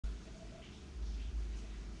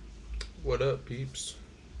What up, peeps?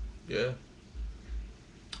 Yeah,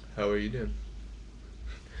 how are you doing?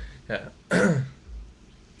 Yeah,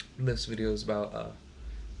 this video is about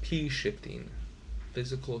P shifting,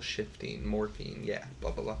 physical shifting, morphine. Yeah,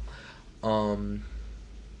 blah blah blah.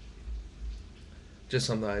 Just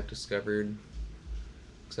something I've discovered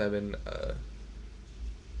because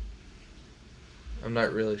I'm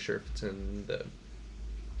not really sure if it's in the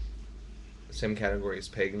same category as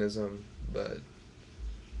paganism, but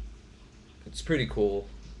it's pretty cool.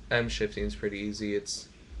 M shifting is pretty easy. It's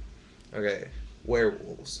okay.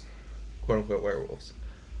 Werewolves, quote unquote werewolves.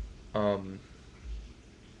 Um,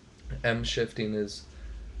 M shifting is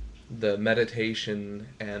the meditation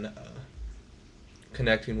and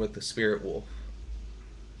connecting with the spirit wolf.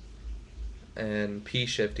 And P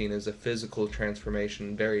shifting is a physical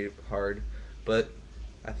transformation, very hard, but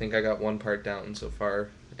I think I got one part down so far,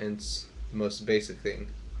 and it's the most basic thing,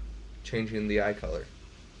 changing the eye color.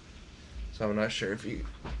 So I'm not sure if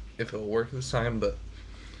it'll work this time, but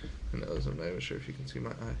who knows? I'm not even sure if you can see my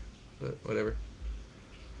eye, but whatever.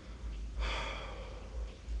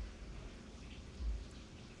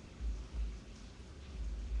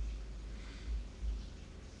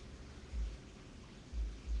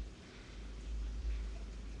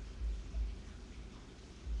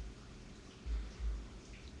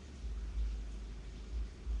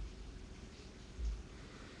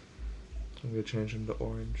 I'm gonna change them to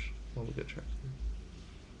orange while we get track.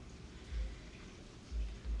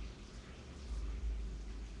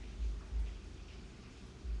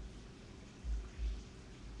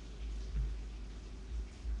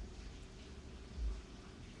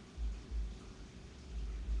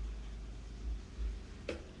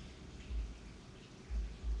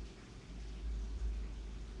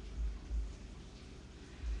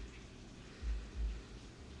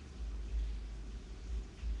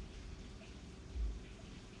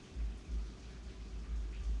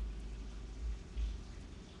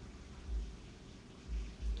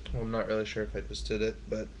 Well, I'm not really sure if I just did it,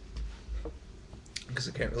 but because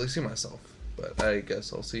I can't really see myself. But I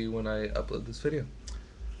guess I'll see you when I upload this video.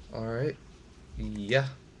 Alright. Yeah.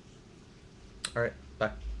 Alright.